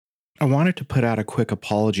I wanted to put out a quick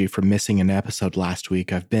apology for missing an episode last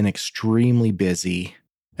week. I've been extremely busy,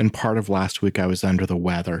 and part of last week I was under the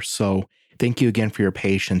weather, so thank you again for your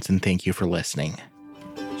patience and thank you for listening.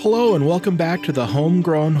 Hello, and welcome back to the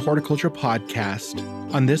Homegrown Horticulture Podcast.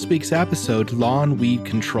 On this week's episode, Lawn Weed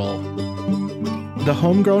Control. The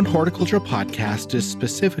Homegrown Horticulture Podcast is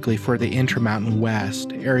specifically for the Intermountain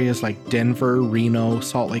West, areas like Denver, Reno,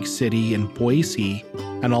 Salt Lake City, and Boise,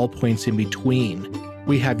 and all points in between.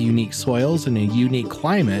 We have unique soils and a unique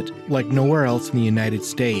climate like nowhere else in the United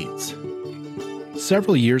States.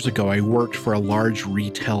 Several years ago, I worked for a large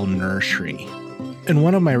retail nursery, and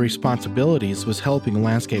one of my responsibilities was helping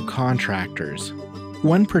landscape contractors.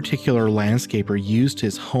 One particular landscaper used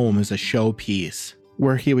his home as a showpiece,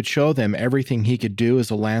 where he would show them everything he could do as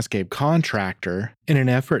a landscape contractor in an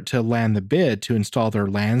effort to land the bid to install their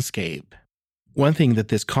landscape. One thing that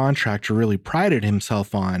this contractor really prided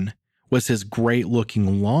himself on was his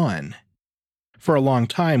great-looking lawn. For a long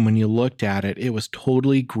time, when you looked at it, it was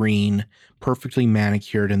totally green, perfectly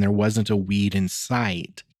manicured, and there wasn't a weed in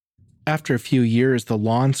sight. After a few years, the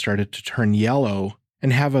lawn started to turn yellow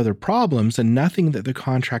and have other problems, and nothing that the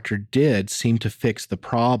contractor did seemed to fix the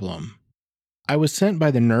problem. I was sent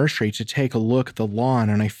by the nursery to take a look at the lawn,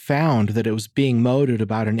 and I found that it was being mowed at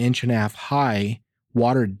about 1.5 inches high,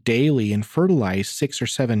 watered daily, and fertilized 6 or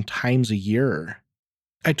 7 times a year.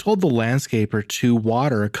 I told the landscaper to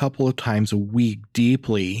water a couple of times a week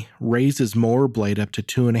deeply, raise his mower blade up to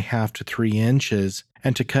 2.5 to 3 inches,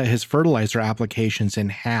 and to cut his fertilizer applications in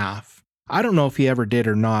half. I don't know if he ever did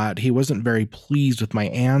or not. He wasn't very pleased with my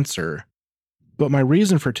answer. But my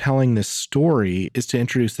reason for telling this story is to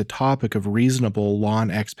introduce the topic of reasonable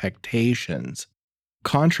lawn expectations.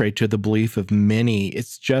 Contrary to the belief of many,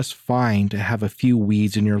 it's just fine to have a few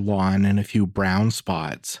weeds in your lawn and a few brown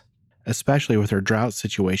spots, especially with our drought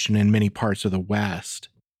situation in many parts of the West.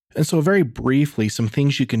 And so very briefly, some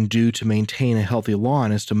things you can do to maintain a healthy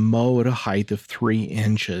lawn is to mow at a height of 3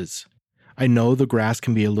 inches. I know the grass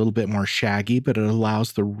can be a little bit more shaggy, but it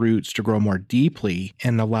allows the roots to grow more deeply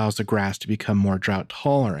and allows the grass to become more drought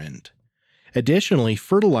tolerant. Additionally,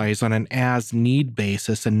 fertilize on an as-need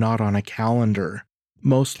basis and not on a calendar.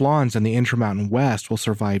 Most lawns in the Intermountain West will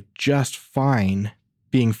survive just fine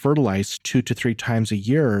being fertilized 2 to 3 times a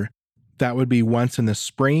year. That would be once in the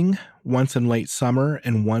spring, once in late summer,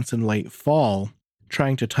 and once in late fall,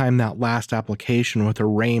 trying to time that last application with a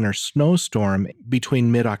rain or snowstorm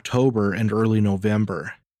between mid-October and early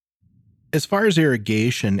November. As far as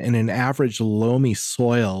irrigation, in an average loamy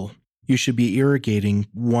soil, you should be irrigating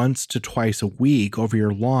once to twice a week over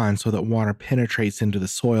your lawn so that water penetrates into the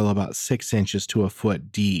soil about 6 inches to a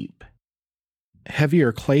foot deep.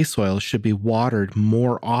 Heavier clay soil should be watered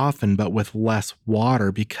more often but with less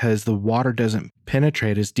water because the water doesn't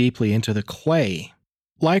penetrate as deeply into the clay.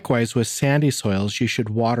 Likewise, with sandy soils, you should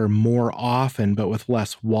water more often but with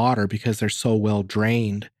less water because they're so well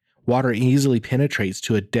drained. Water easily penetrates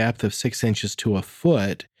to a depth of 6 inches to a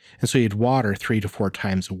foot, and so you'd water 3 to 4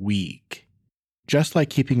 times a week. Just like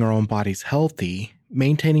keeping our own bodies healthy,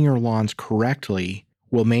 maintaining your lawns correctly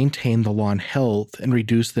will maintain the lawn health and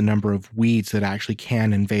reduce the number of weeds that actually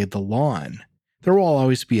can invade the lawn. There will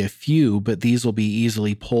always be a few, but these will be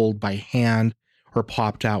easily pulled by hand or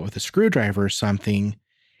popped out with a screwdriver or something,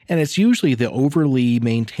 and it's usually the overly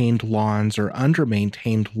maintained lawns or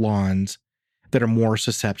under-maintained lawns that are more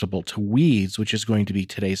susceptible to weeds, which is going to be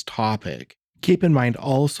today's topic. Keep in mind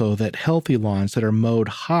also that healthy lawns that are mowed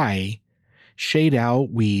high shade out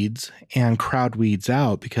weeds and crowd weeds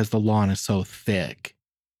out because the lawn is so thick.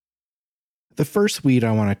 The first weed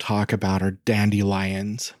I want to talk about are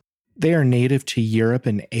dandelions. They are native to Europe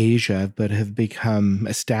and Asia, but have become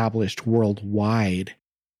established worldwide.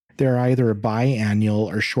 They're either a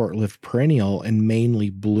biannual or short-lived perennial and mainly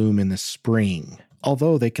bloom in the spring,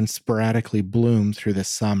 although they can sporadically bloom through the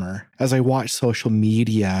summer. As I watch social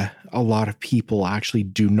media, a lot of people actually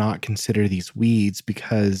do not consider these weeds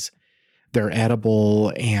because they're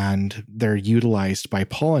edible and they're utilized by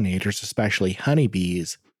pollinators, especially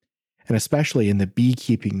honeybees. And especially in the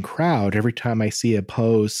beekeeping crowd, every time I see a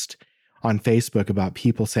post on Facebook about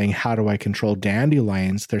people saying, how do I control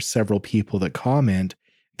dandelions? There's several people that comment,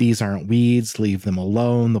 these aren't weeds, leave them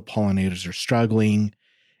alone, the pollinators are struggling,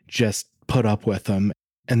 just put up with them.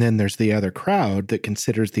 And then there's the other crowd that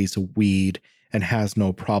considers these a weed and has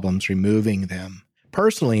no problems removing them.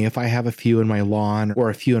 Personally, if I have a few in my lawn or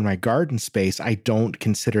a few in my garden space, I don't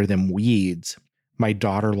consider them weeds. My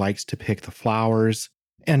daughter likes to pick the flowers,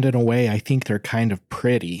 and in a way, I think they're kind of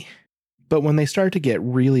pretty. But when they start to get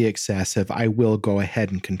really excessive, I will go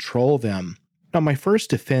ahead and control them. Now, my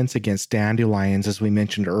first defense against dandelions, as we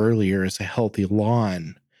mentioned earlier, is a healthy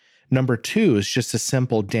lawn. Number 2 is just a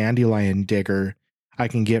simple dandelion digger I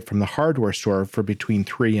can get from the hardware store for between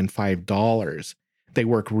 $3 and $5. They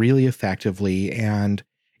work really effectively, and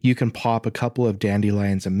you can pop a couple of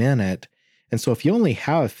dandelions a minute. And so if you only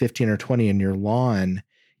have 15 or 20 in your lawn,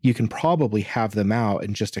 you can probably have them out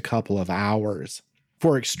in just a couple of hours.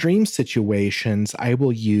 For extreme situations, I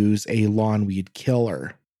will use a lawn weed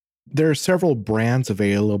killer. There are several brands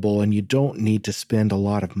available, and you don't need to spend a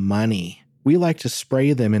lot of money. We like to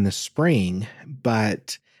spray them in the spring,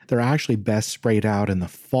 but they're actually best sprayed out in the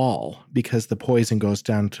fall because the poison goes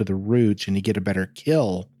down to the roots and you get a better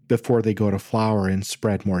kill before they go to flower and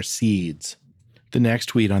spread more seeds. The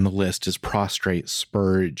next weed on the list is prostrate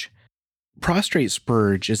spurge. Prostrate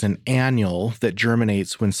spurge is an annual that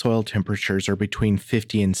germinates when soil temperatures are between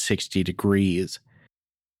 50 and 60 degrees.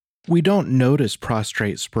 We don't notice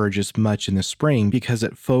prostrate spurge as much in the spring because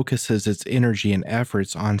it focuses its energy and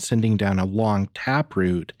efforts on sending down a long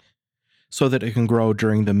taproot so that it can grow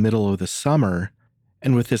during the middle of the summer,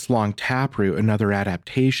 and with this long taproot and other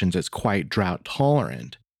adaptations, it's quite drought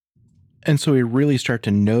tolerant. And so we really start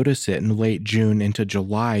to notice it in late June into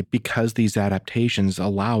July because these adaptations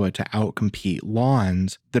allow it to outcompete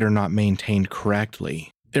lawns that are not maintained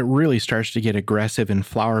correctly. It really starts to get aggressive in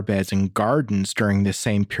flower beds and gardens during this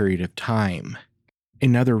same period of time.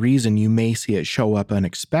 Another reason you may see it show up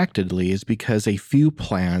unexpectedly is because a few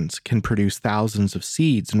plants can produce thousands of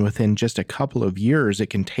seeds, and within just a couple of years, it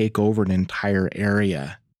can take over an entire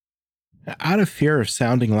area. Out of fear of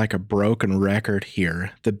sounding like a broken record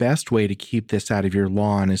here, the best way to keep this out of your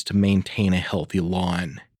lawn is to maintain a healthy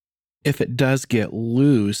lawn. If it does get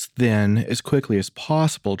loose, then as quickly as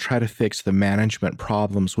possible, try to fix the management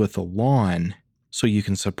problems with the lawn so you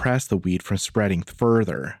can suppress the weed from spreading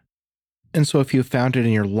further. And so if you found it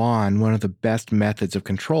in your lawn, one of the best methods of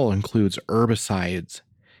control includes herbicides.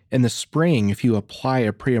 In the spring, if you apply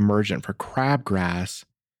a pre-emergent for crabgrass,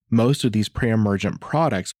 most of these pre-emergent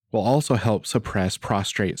products will also help suppress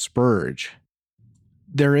prostrate spurge.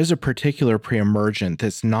 There is a particular pre-emergent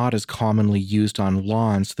that's not as commonly used on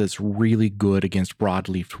lawns that's really good against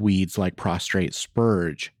broadleaf weeds like prostrate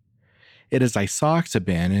spurge. It is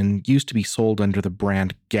isoxaben and used to be sold under the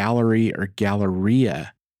brand Gallery or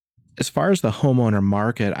Galleria. As far as the homeowner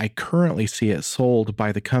market, I currently see it sold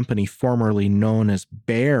by the company formerly known as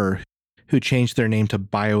Bayer, who changed their name to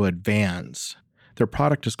BioAdvance. Their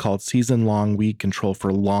product is called Season-Long Weed Control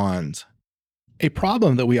for Lawns. A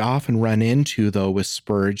problem that we often run into, though, with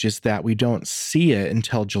spurge is that we don't see it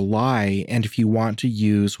until July, and if you want to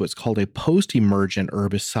use what's called a post-emergent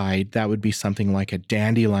herbicide, that would be something like a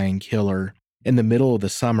dandelion killer. In the middle of the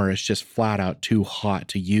summer, it's just flat out too hot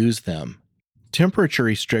to use them. Temperature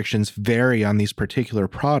restrictions vary on these particular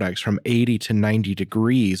products from 80 to 90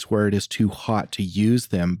 degrees where it is too hot to use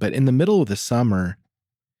them, but in the middle of the summer,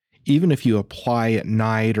 even if you apply at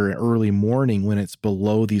night or early morning when it's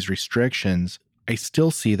below these restrictions, I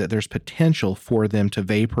still see that there's potential for them to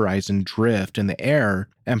vaporize and drift in the air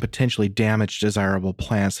and potentially damage desirable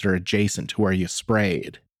plants that are adjacent to where you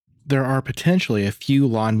sprayed. There are potentially a few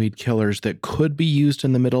lawnweed killers that could be used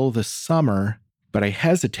in the middle of the summer, but I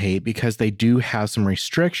hesitate because they do have some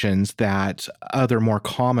restrictions that other more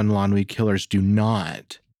common lawnweed killers do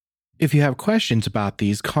not. If you have questions about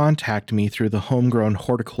these, contact me through the Homegrown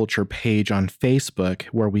Horticulture page on Facebook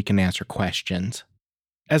where we can answer questions.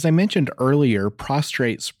 As I mentioned earlier,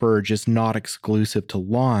 prostrate spurge is not exclusive to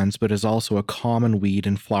lawns, but is also a common weed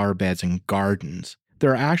in flower beds and gardens.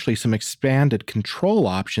 There are actually some expanded control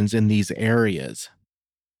options in these areas.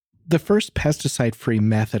 The first pesticide-free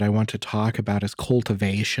method I want to talk about is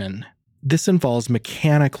cultivation. This involves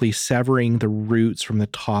mechanically severing the roots from the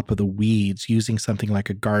top of the weeds using something like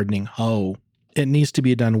a gardening hoe. It needs to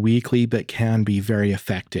be done weekly, but can be very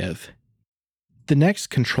effective. The next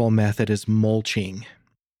control method is mulching.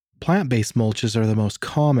 Plant-based mulches are the most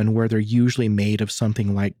common, where they're usually made of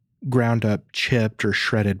something like ground-up chipped or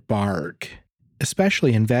shredded bark.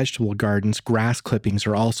 Especially in vegetable gardens, grass clippings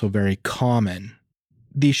are also very common.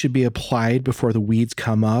 These should be applied before the weeds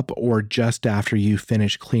come up or just after you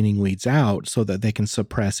finish cleaning weeds out so that they can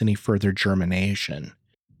suppress any further germination.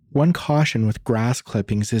 One caution with grass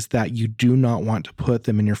clippings is that you do not want to put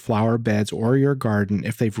them in your flower beds or your garden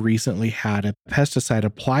if they've recently had a pesticide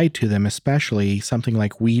applied to them, especially something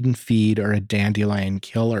like weed and feed or a dandelion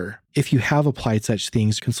killer. If you have applied such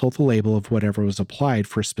things, consult the label of whatever was applied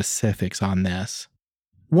for specifics on this.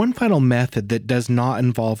 One final method that does not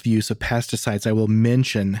involve the use of pesticides I will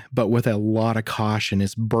mention, but with a lot of caution,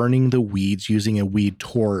 is burning the weeds using a weed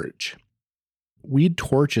torch. Weed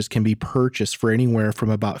torches can be purchased for anywhere from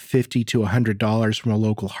about $50 to $100 from a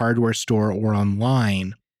local hardware store or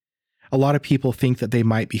online. A lot of people think that they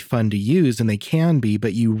might be fun to use, and they can be,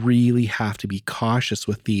 but you really have to be cautious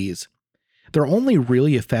with these. They're only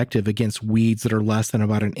really effective against weeds that are less than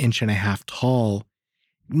about 1.5 inches tall.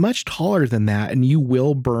 Much taller than that, and you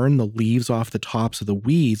will burn the leaves off the tops of the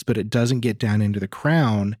weeds, but it doesn't get down into the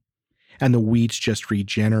crown, and the weeds just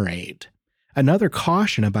regenerate. Another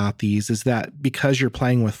caution about these is that because you're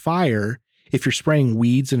playing with fire, if you're spraying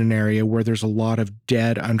weeds in an area where there's a lot of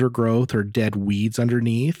dead undergrowth or dead weeds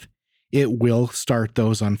underneath, it will start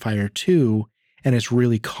those on fire too, and it's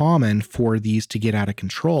really common for these to get out of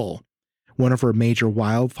control. One of our major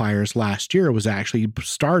wildfires last year was actually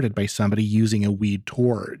started by somebody using a weed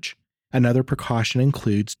torch. Another precaution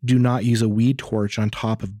includes do not use a weed torch on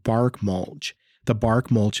top of bark mulch. The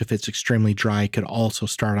bark mulch, if it's extremely dry, could also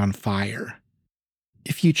start on fire.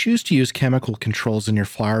 If you choose to use chemical controls in your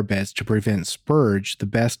flower beds to prevent spurge, the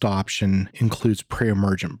best option includes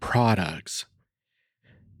pre-emergent products.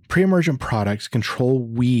 Pre-emergent products control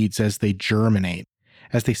weeds as they germinate.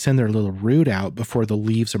 As they send their little root out before the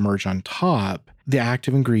leaves emerge on top, the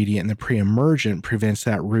active ingredient in the pre-emergent prevents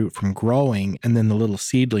that root from growing, and then the little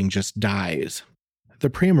seedling just dies. The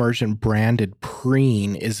pre-emergent branded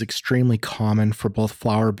preen is extremely common for both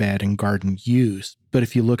flower bed and garden use, but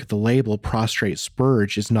if you look at the label, prostrate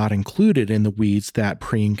spurge is not included in the weeds that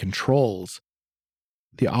preen controls.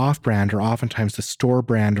 The off-brand, or oftentimes the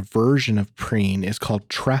store-brand version of preen, is called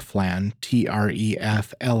Treflan, Treflan.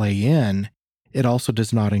 It also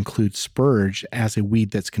does not include spurge as a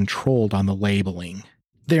weed that's controlled on the labeling.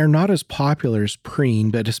 They are not as popular as preen,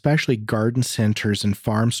 but especially garden centers and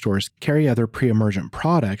farm stores carry other pre-emergent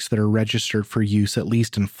products that are registered for use at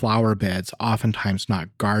least in flower beds, oftentimes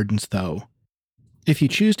not gardens though. If you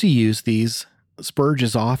choose to use these, spurge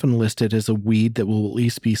is often listed as a weed that will at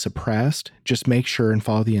least be suppressed. Just make sure and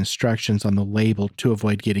follow the instructions on the label to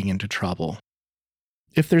avoid getting into trouble.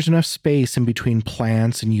 If there's enough space in between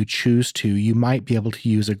plants and you choose to, you might be able to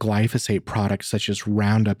use a glyphosate product such as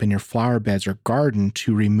Roundup in your flower beds or garden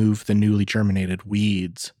to remove the newly germinated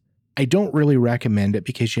weeds. I don't really recommend it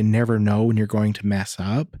because you never know when you're going to mess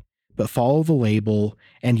up, but follow the label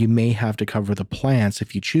and you may have to cover the plants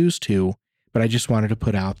if you choose to, but I just wanted to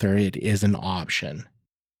put out there it is an option.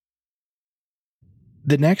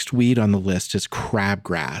 The next weed on the list is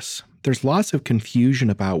crabgrass. There's lots of confusion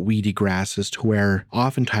about weedy grasses to where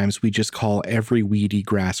oftentimes we just call every weedy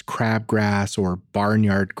grass crabgrass or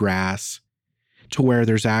barnyard grass, to where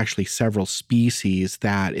there's actually several species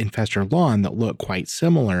that infest our lawn that look quite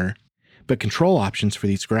similar, but control options for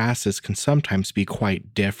these grasses can sometimes be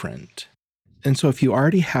quite different. And so if you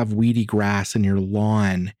already have weedy grass in your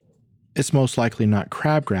lawn, it's most likely not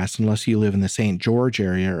crabgrass unless you live in the St. George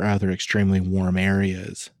area or other extremely warm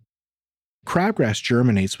areas. Crabgrass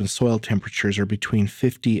germinates when soil temperatures are between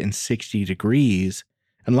 50 and 60 degrees,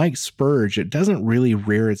 and like spurge, it doesn't really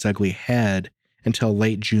rear its ugly head until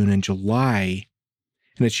late June and July,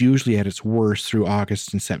 and it's usually at its worst through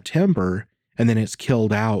August and September, and then it's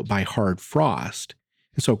killed out by hard frost.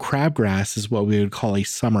 And so crabgrass is what we would call a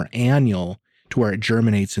summer annual, to where it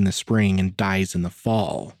germinates in the spring and dies in the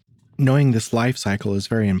fall. Knowing this life cycle is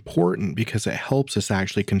very important because it helps us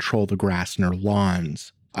actually control the grass in our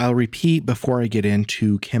lawns. I'll repeat before I get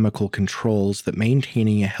into chemical controls that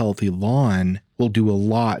maintaining a healthy lawn will do a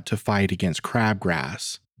lot to fight against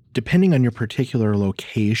crabgrass. Depending on your particular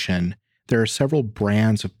location, there are several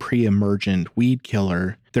brands of pre-emergent weed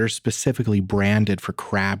killer that are specifically branded for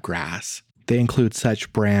crabgrass. They include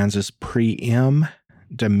such brands as Pre-Em,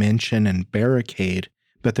 Dimension, and Barricade,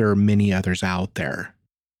 but there are many others out there.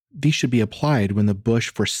 These should be applied when the bush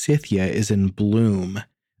forsythia is in bloom.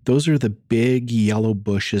 Those are the big yellow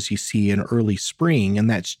bushes you see in early spring, and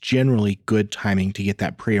that's generally good timing to get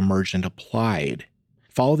that pre-emergent applied.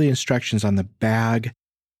 Follow the instructions on the bag.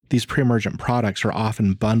 These pre-emergent products are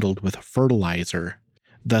often bundled with a fertilizer,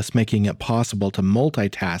 thus making it possible to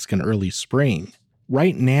multitask in early spring.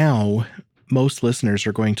 Right now, most listeners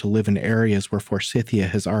are going to live in areas where forsythia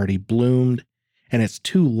has already bloomed, and it's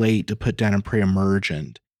too late to put down a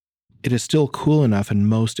pre-emergent. It is still cool enough in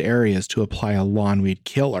most areas to apply a lawn weed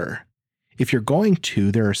killer. If you're going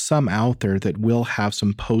to, there are some out there that will have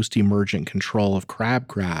some post-emergent control of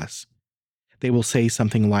crabgrass. They will say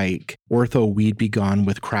something like Ortho Weed Be Gone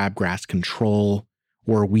with crabgrass control,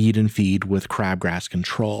 or Weed and Feed with crabgrass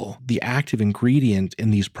control. The active ingredient in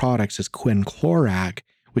these products is quinclorac,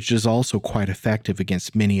 which is also quite effective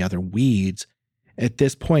against many other weeds. At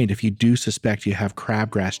this point, if you do suspect you have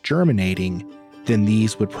crabgrass germinating, then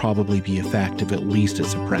these would probably be effective, at least at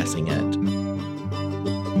suppressing it.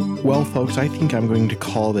 Well, folks, I think I'm going to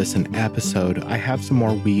call this an episode. I have some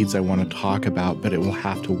more weeds I want to talk about, but it will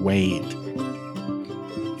have to wait.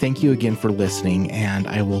 Thank you again for listening, and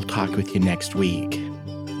I will talk with you next week.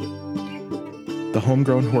 The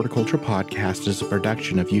Homegrown Horticulture Podcast is a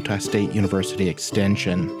production of Utah State University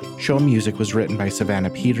Extension. Show music was written by Savannah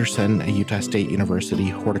Peterson, a Utah State University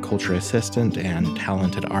horticulture assistant and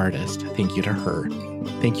talented artist. Thank you to her.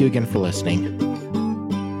 Thank you again for listening.